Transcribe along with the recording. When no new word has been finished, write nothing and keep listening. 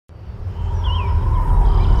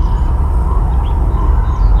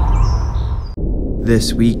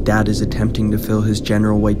This week, Dad is attempting to fill his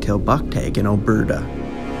general whitetail buck tag in Alberta.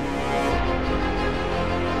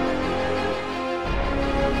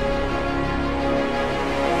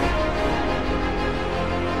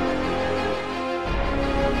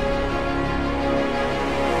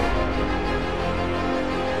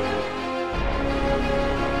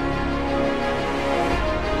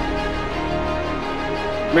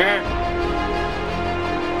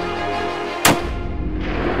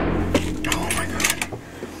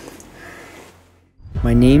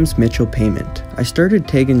 My name's Mitchell Payment. I started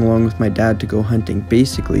tagging along with my dad to go hunting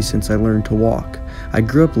basically since I learned to walk. I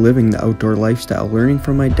grew up living the outdoor lifestyle, learning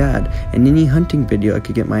from my dad and any hunting video I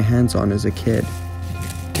could get my hands on as a kid.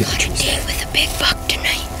 Got a date with a big buck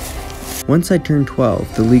tonight. Once I turned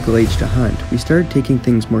 12, the legal age to hunt, we started taking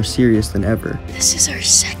things more serious than ever. This is our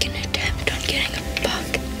second attempt on getting a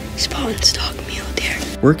buck. Spot and stock mule deer.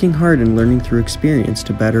 Working hard and learning through experience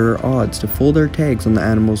to better our odds to fold our tags on the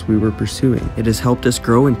animals we were pursuing. It has helped us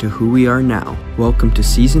grow into who we are now. Welcome to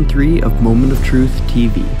Season 3 of Moment of Truth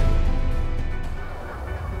TV.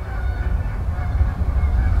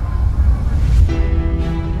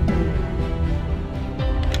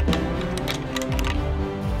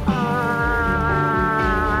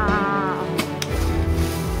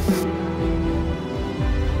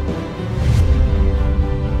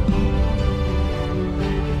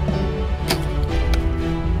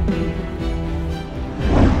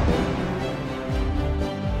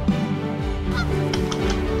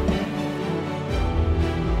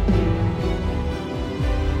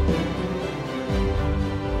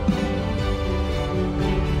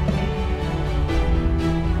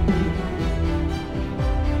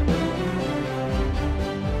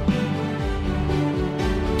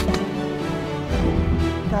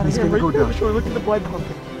 He's gonna go down. Look at the blood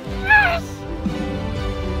pumping. Yes!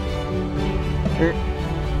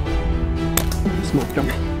 Smoked him.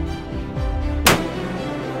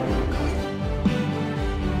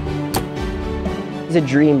 He's a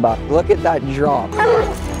dream buck. Look at that drop.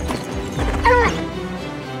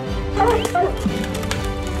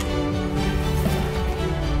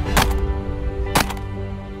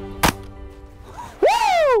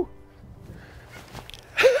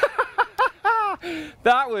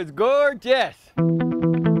 That was gorgeous!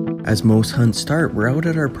 As most hunts start, we're out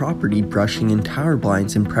at our property brushing in tower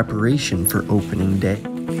blinds in preparation for opening day.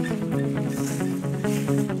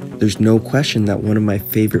 There's no question that one of my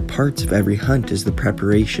favorite parts of every hunt is the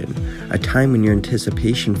preparation, a time when your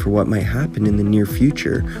anticipation for what might happen in the near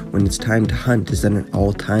future when it's time to hunt is at an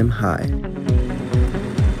all-time high.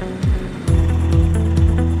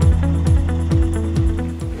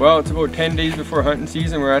 Well, it's about 10 days before hunting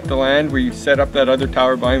season. We're at the land. We set up that other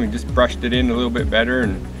tower blind. We just brushed it in a little bit better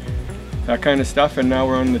and that kind of stuff. And now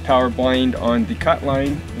we're on the tower blind on the cut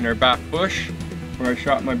line in our back bush where I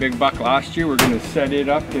shot my big buck last year. We're going to set it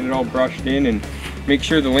up, get it all brushed in and make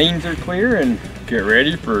sure the lanes are clear and get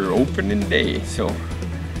ready for opening day. So,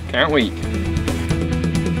 can't wait.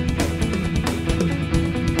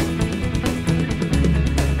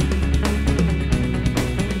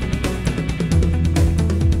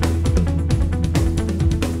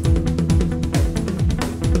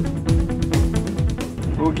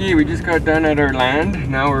 Okay, we just got done at our land.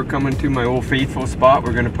 Now we're coming to my old faithful spot.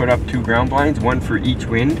 We're gonna put up 2 ground blinds, one for each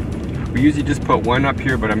wind. We usually just put one up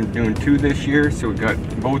here, but I'm doing 2 this year. So we got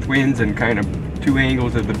both winds and kind of 2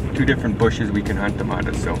 angles of the 2 different bushes we can hunt them out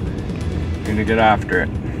of. So I'm gonna get after it.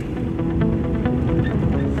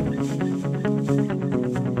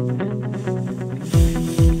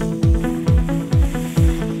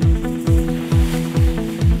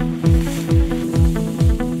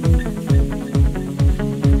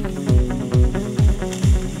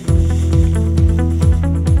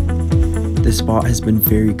 This spot has been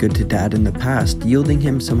very good to Dad in the past, yielding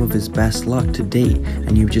him some of his best luck to date,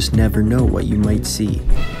 and you just never know what you might see.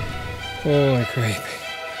 Holy crap.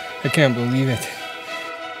 I can't believe it.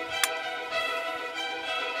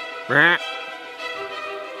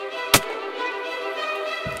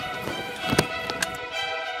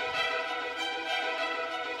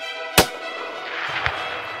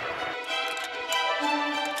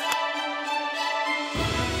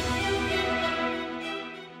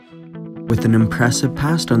 With an impressive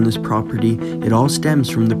past on this property, it all stems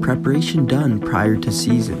from the preparation done prior to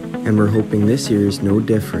season, and we're hoping this year is no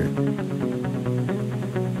different.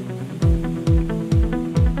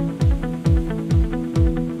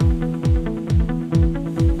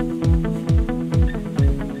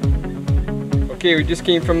 Okay, we just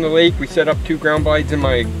came from the lake. We set up 2 ground blinds in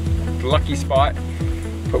my lucky spot.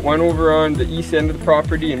 Put one over on the east end of the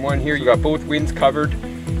property and one here. You got both winds covered.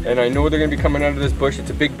 And I know they're gonna be coming out of this bush. It's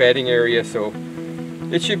a big bedding area, so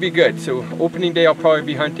it should be good. So opening day I'll probably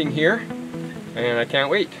be hunting here, and I can't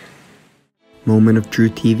wait. Moment of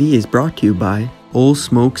Truth TV is brought to you by Old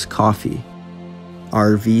Smokes Coffee,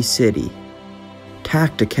 RV City,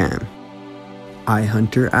 Tacticam,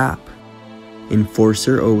 iHunter app,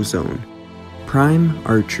 Enforcer Ozone, Prime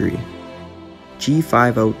Archery,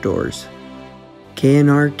 G5 Outdoors,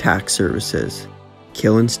 K&R Tax Services,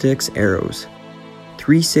 Killin' Sticks Arrows,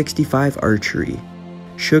 365 Archery,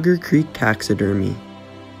 Sugar Creek Taxidermy,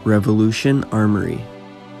 Revolution Armory,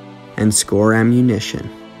 and Score Ammunition.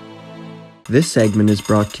 This segment is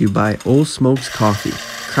brought to you by Old Smokes Coffee,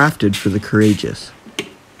 crafted for the courageous.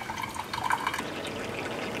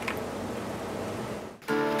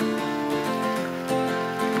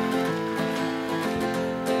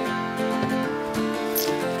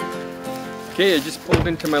 Okay, I just pulled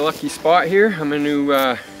into my lucky spot here. I'm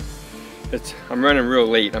running real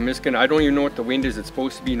late. I don't even know what the wind is. It's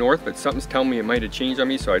supposed to be north, but something's telling me it might have changed on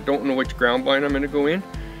me, so I don't know which ground blind I'm gonna go in.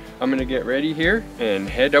 I'm gonna get ready here and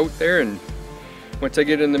head out there, and once I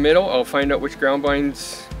get in the middle, I'll find out which ground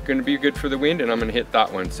blind's gonna be good for the wind, and I'm gonna hit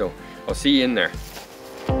that one. So I'll see you in there.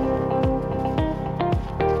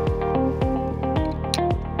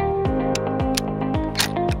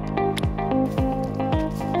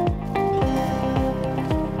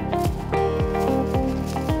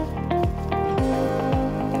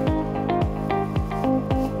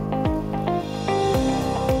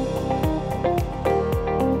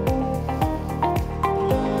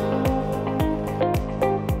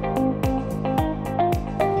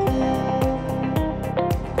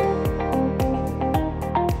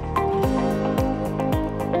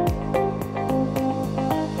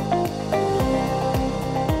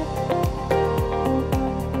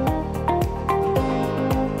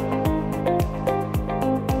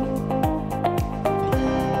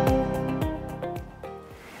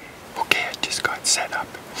 Set up.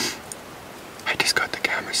 I just got the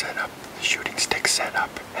camera set up, the shooting stick set up,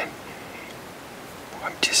 and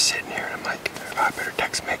I'm just sitting here and I'm like, I better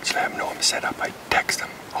text Meg to let him know I'm set up. I text him,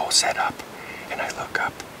 all set up, and I look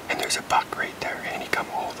up, and there's a buck right there, and he come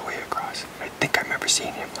all the way across. I think I remember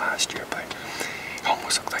seeing him last year, but it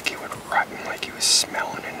almost looked like he was rutting, like he was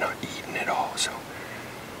smelling and not eating at all, so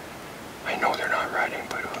I know they're not rutting,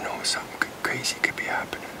 but who knows, something crazy could be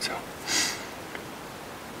happening, so.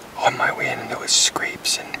 On my way in, and there was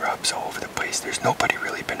scrapes and rubs all over the place. There's nobody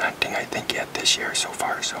really been hunting, I think, yet this year so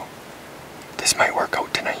far, so this might work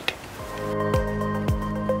out tonight.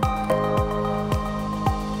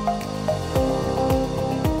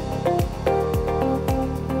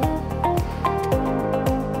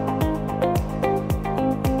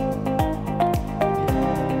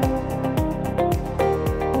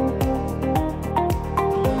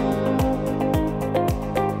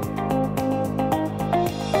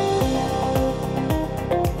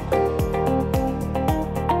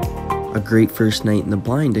 Great first night in the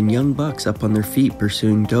blind, and young bucks up on their feet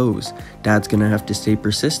pursuing does. Dad's gonna have to stay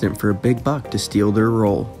persistent for a big buck to steal their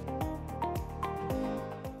role.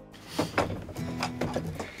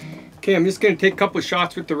 Okay, I'm just gonna take a couple of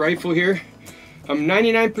shots with the rifle here. I'm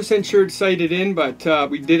 99% sure it's sighted in, but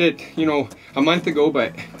we did it, a month ago,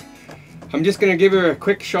 but I'm just gonna give her a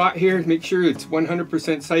quick shot here, make sure it's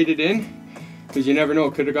 100% sighted in, because you never know,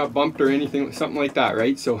 it could have got bumped or anything, something like that,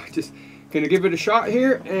 right? So just gonna give it a shot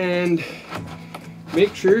here and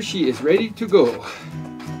make sure she is ready to go.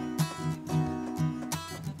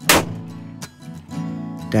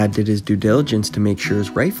 Dad did his due diligence to make sure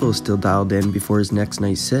his rifle is still dialed in before his next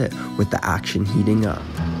night's sit, with the action heating up.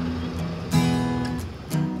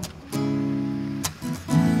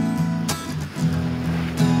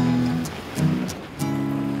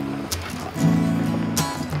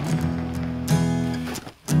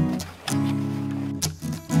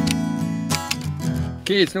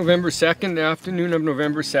 Okay, it's November 2nd, the afternoon of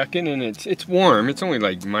November 2nd, and it's warm. It's only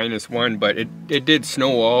like -1, but it did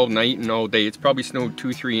snow all night and all day. It's probably snowed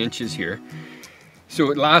 2-3 inches here. So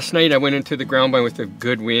last night I went into the ground blind with a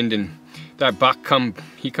good wind, and that buck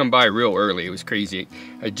he come by real early. It was crazy.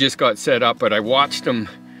 I just got set up, but I watched him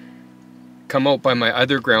come out by my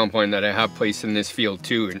other ground blind that I have placed in this field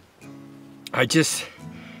too, and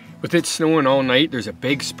with it snowing all night, there's a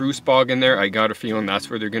big spruce bog in there. I got a feeling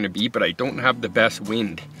that's where they're gonna be, but I don't have the best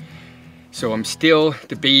wind. So I'm still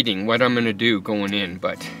debating what I'm gonna do going in,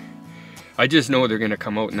 but I just know they're gonna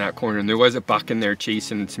come out in that corner. And there was a buck in there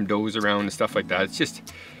chasing some does around and stuff like that.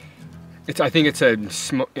 I think it's a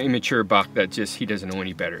immature buck that he doesn't know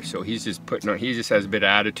any better. So he just has a bit of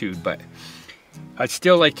attitude, but I'd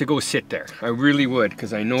still like to go sit there. I really would,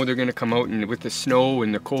 because I know they're gonna come out, and with the snow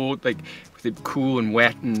and the cold, like with it cool and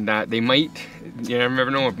wet and that, they might, you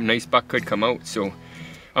never know, a nice buck could come out. So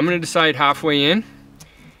I'm gonna decide halfway in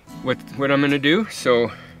what I'm gonna do.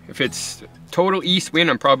 So if it's total east wind,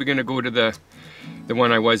 I'm probably gonna go to the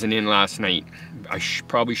one I wasn't in last night. I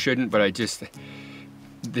probably shouldn't, but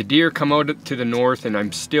the deer come out to the north, and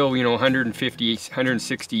I'm still, you know, 150,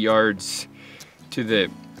 160 yards to the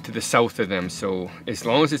south of them. So as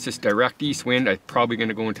long as it's just direct east wind, I'm probably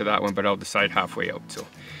gonna go into that one, but I'll decide halfway out. So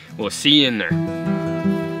we'll see you in there.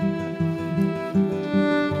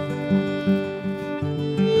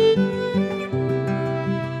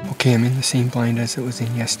 Okay, I'm in the same blind as it was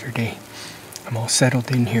in yesterday. I'm all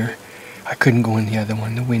settled in here. I couldn't go in the other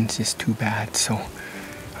one. The wind's just too bad, so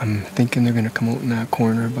I'm thinking they're gonna come out in that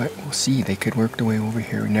corner, but we'll see. They could work their way over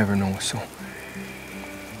here. We never know. So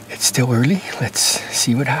it's still early. Let's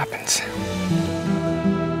see what happens.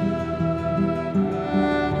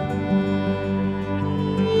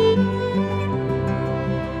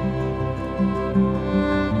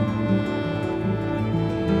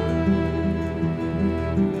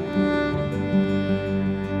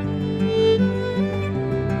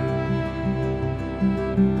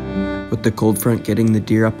 With the cold front getting the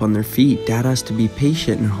deer up on their feet, Dad has to be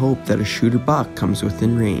patient and hope that a shooter buck comes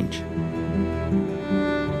within range.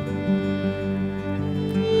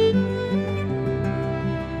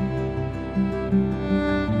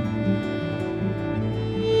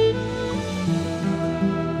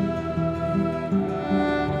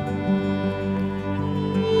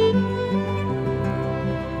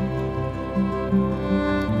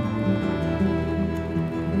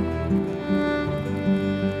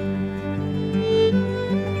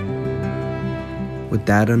 With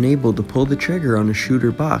Dad unable to pull the trigger on a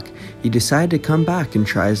shooter buck, he decided to come back and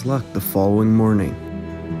try his luck the following morning.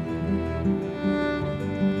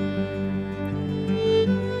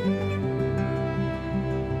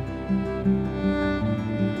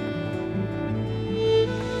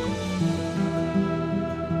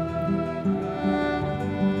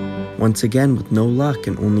 Once again, with no luck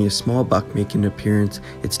and only a small buck making an appearance,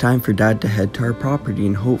 it's time for Dad to head to our property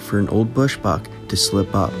and hope for an old bush buck to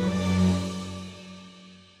slip up.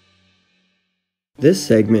 This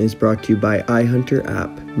segment is brought to you by iHunter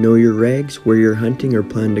app. Know your regs, where you're hunting or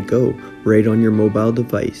plan to go, right on your mobile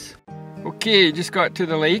device. Okay, just got to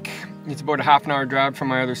the lake. It's about a half an hour drive from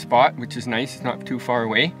my other spot, which is nice. It's not too far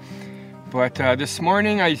away. But this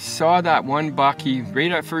morning I saw that one buck. He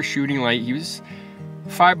right at first shooting light. He was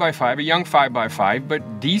 5x5, a young 5x5,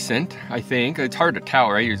 but decent, I think. It's hard to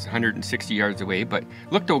tell, right? He was 160 yards away, but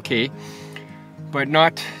looked okay. But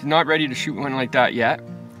not ready to shoot one like that yet.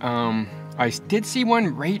 I did see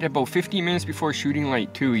one right about 15 minutes before shooting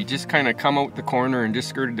light too. He just kind of come out the corner and just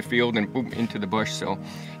skirted the field and boom, into the bush. So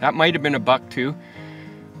that might have been a buck too.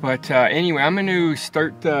 But anyway, I'm going to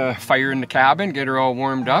start the fire in the cabin, get her all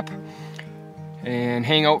warmed up, and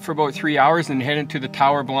hang out for about 3 hours and head into the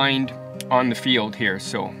tower blind on the field here.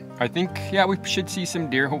 So I think, yeah, we should see some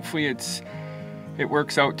deer. Hopefully it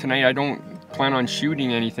works out tonight. I don't plan on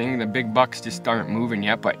shooting anything. The big bucks just aren't moving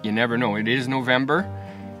yet, but you never know. It is November.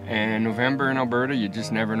 And November in Alberta, you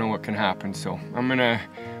just never know what can happen. So I'm gonna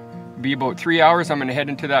be about 3 hours. I'm gonna head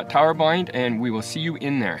into that tower blind and we will see you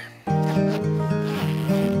in there.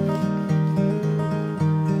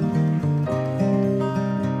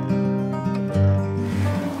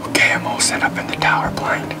 Okay, I'm all set up in the tower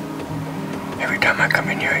blind. Every time I come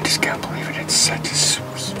in here, I just can't believe it. It's such a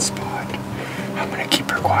sweet spot. I'm gonna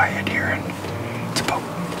keep her quiet here, and it's about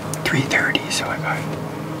 3:30, so I got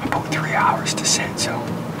about 3 hours to sit, so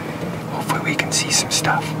hopefully we can see some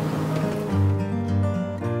stuff.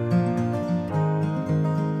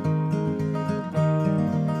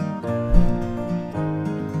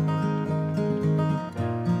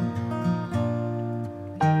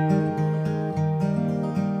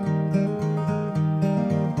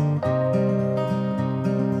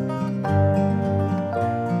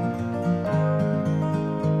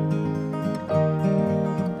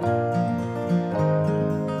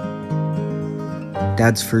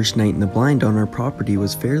 Dad's first night in the blind on our property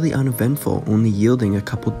was fairly uneventful, only yielding a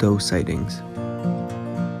couple doe sightings.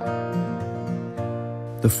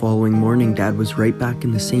 The following morning, Dad was right back in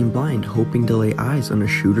the same blind, hoping to lay eyes on a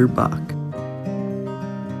shooter buck.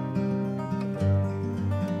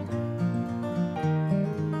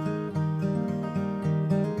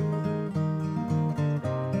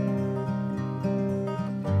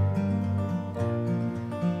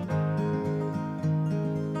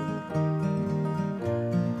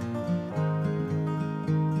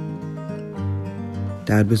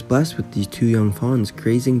 Dad was blessed with these two young fawns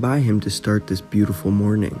grazing by him to start this beautiful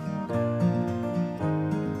morning.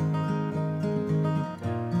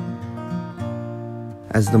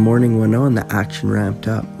 As the morning went on, the action ramped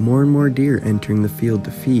up, more and more deer entering the field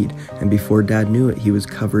to feed, and before Dad knew it, he was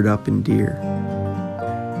covered up in deer.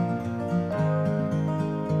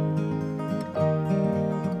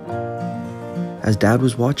 As Dad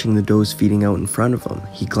was watching the does feeding out in front of him,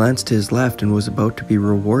 he glanced to his left and was about to be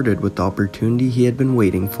rewarded with the opportunity he had been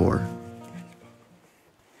waiting for.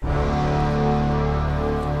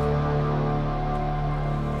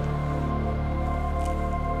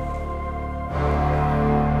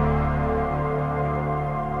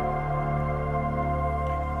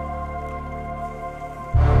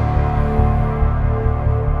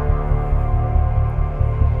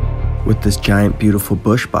 With this giant beautiful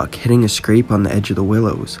bush buck hitting a scrape on the edge of the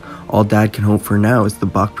willows, all Dad can hope for now is the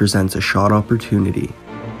buck presents a shot opportunity.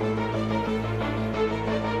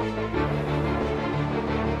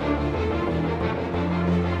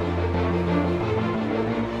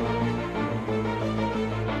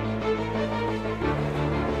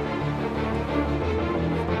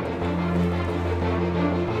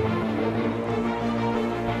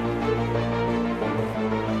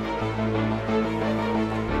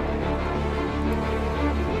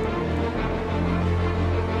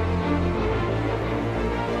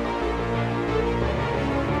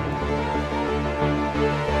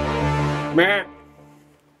 Meh.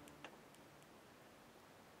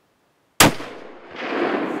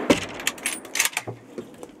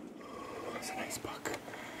 That's a nice buck.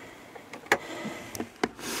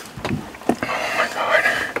 Oh my God.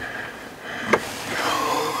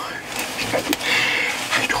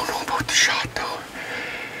 I don't know about the shot though.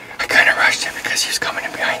 I kind of rushed it because he was coming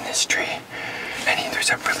in behind this tree. And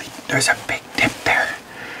there's a big dip there.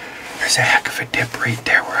 There's a heck of a dip right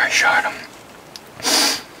there where I shot him.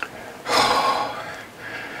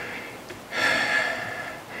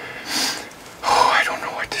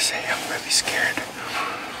 Scared.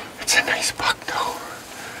 It's a nice buck though.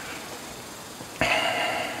 I'm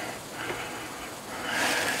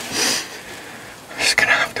just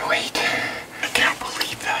gonna have to wait. I can't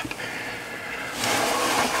believe that.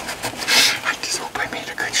 I just hope I made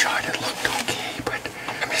a good shot. It looked okay, but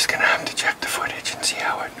I'm just gonna have to check the footage and see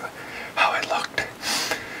how it looked.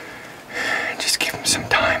 And just give him some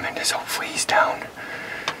time and just hopefully he's down.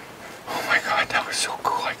 Oh my God, that was so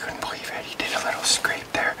cool. I couldn't believe it. He did a little scrape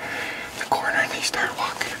there. Corner and they start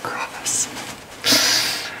walking across.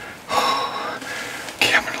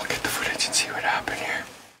 Okay, I'm gonna look at the footage and see what happened here.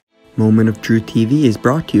 Moment of Truth TV is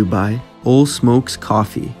brought to you by Old Smokes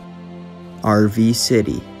Coffee, RV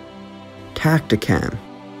City, Tacticam,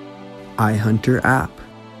 iHunter app,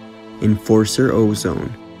 Enforcer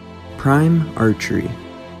Ozone, Prime Archery,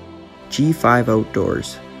 G5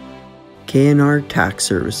 Outdoors, K&R Tax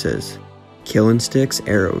Services, Killin' Sticks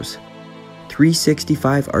Arrows,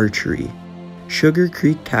 365 Archery, Sugar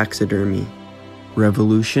Creek Taxidermy,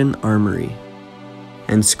 Revolution Armory,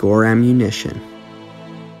 and Score Ammunition.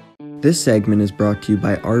 This segment is brought to you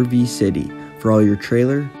by RV City for all your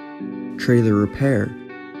trailer repair,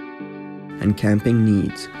 and camping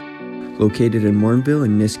needs, located in Morinville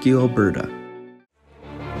and Nisku, Alberta.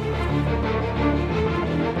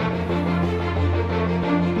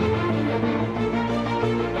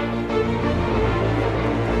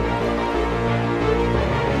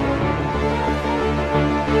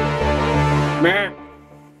 Meh.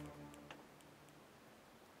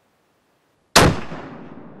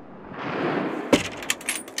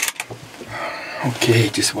 Okay,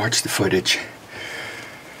 just watch the footage.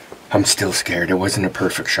 I'm still scared. It wasn't a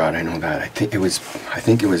perfect shot, I know that. I think it was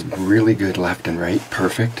really good left and right,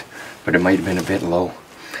 perfect, but it might have been a bit low.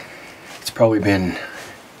 It's probably been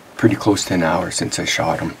pretty close to an hour since I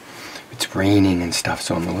shot him. It's raining and stuff,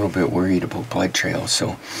 so I'm a little bit worried about blood trails,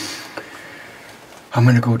 so I'm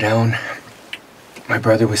gonna go down. My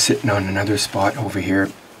brother was sitting on another spot over here.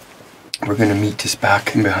 We're gonna meet just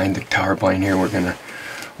back behind the tower blind here. We're gonna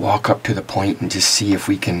walk up to the point and just see if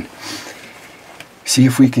we can see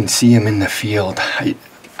him in the field. I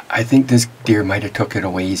think this deer might have took it a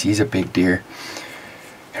ways. He's a big deer.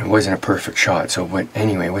 And it wasn't a perfect shot, so but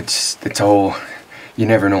anyway, it's all, you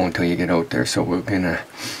never know until you get out there. So I'm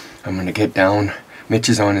gonna get down. Mitch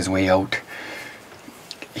is on his way out.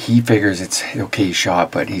 He figures it's okay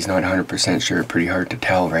shot, but he's not 100% sure. Pretty hard to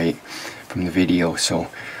tell, right, from the video. So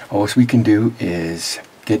all we can do is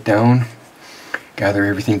get down, gather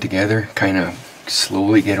everything together, kind of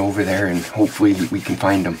slowly get over there, and hopefully we can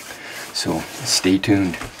find him. So stay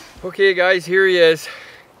tuned. Okay guys, here he is.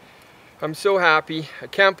 I'm so happy. I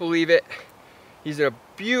can't believe it. He's a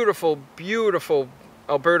beautiful, beautiful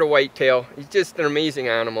Alberta whitetail. He's just an amazing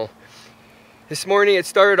animal. This morning it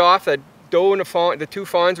started off that doe and the two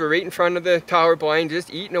fawns were right in front of the tower blind,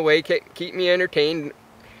 just eating away, keep me entertained.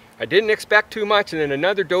 I didn't expect too much, and then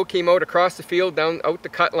another doe came out across the field down out the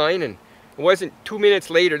cut line, and it wasn't 2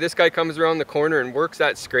 minutes later this guy comes around the corner and works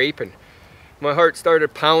that scrape, and my heart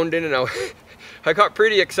started pounding, and I got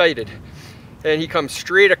pretty excited. And he comes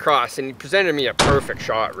straight across and he presented me a perfect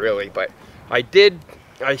shot, really, but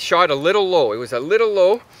I shot a little low. It was a little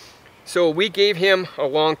low, so we gave him a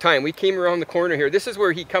long time. We came around the corner here. This is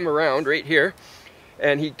where he come around right here,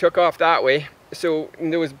 and he took off that way. So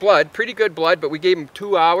there was blood, pretty good blood, but we gave him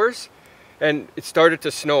 2 hours, and it started to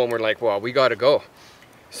snow, and we're like, well, we gotta go.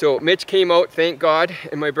 So Mitch came out, thank God,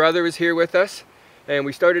 and my brother was here with us, and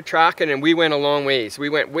we started tracking, and we went a long ways. We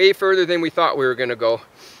went way further than we thought we were gonna go.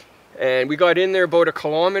 And we got in there about 1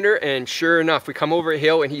 kilometer, and sure enough, we come over a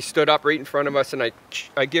hill and he stood up right in front of us, and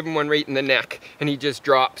I give him one right in the neck, and he just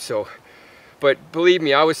dropped. So, but believe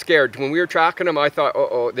me, I was scared. When we were tracking him, I thought,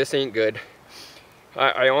 uh-oh, this ain't good.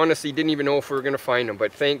 I honestly didn't even know if we were gonna find him,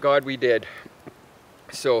 but thank God we did.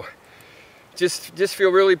 So, just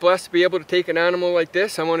feel really blessed to be able to take an animal like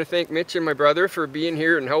this. I want to thank Mitch and my brother for being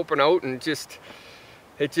here and helping out, and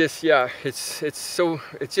yeah, it's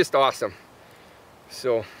just awesome.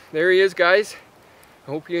 So there he is, guys.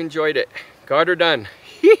 I hope you enjoyed it. Got her done.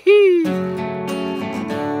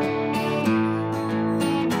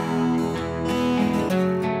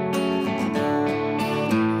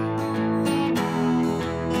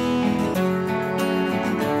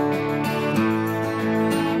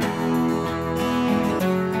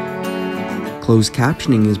 Closed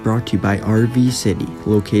captioning is brought to you by RV City,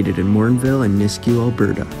 located in Morinville and Nisku,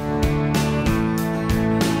 Alberta.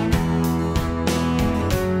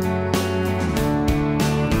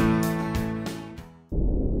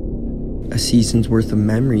 A season's worth of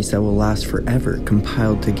memories that will last forever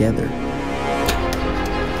compiled together.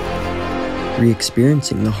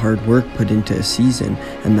 Re-experiencing the hard work put into a season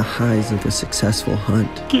and the highs of a successful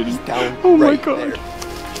hunt. He's down. Oh my right God. There.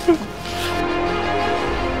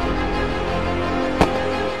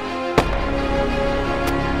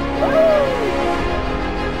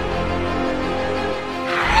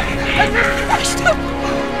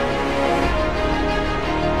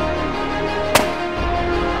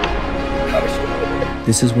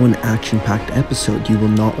 This is one action-packed episode you will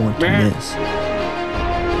not want to miss.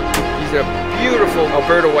 He's a beautiful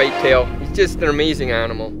Alberta whitetail. He's just an amazing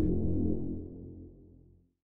animal.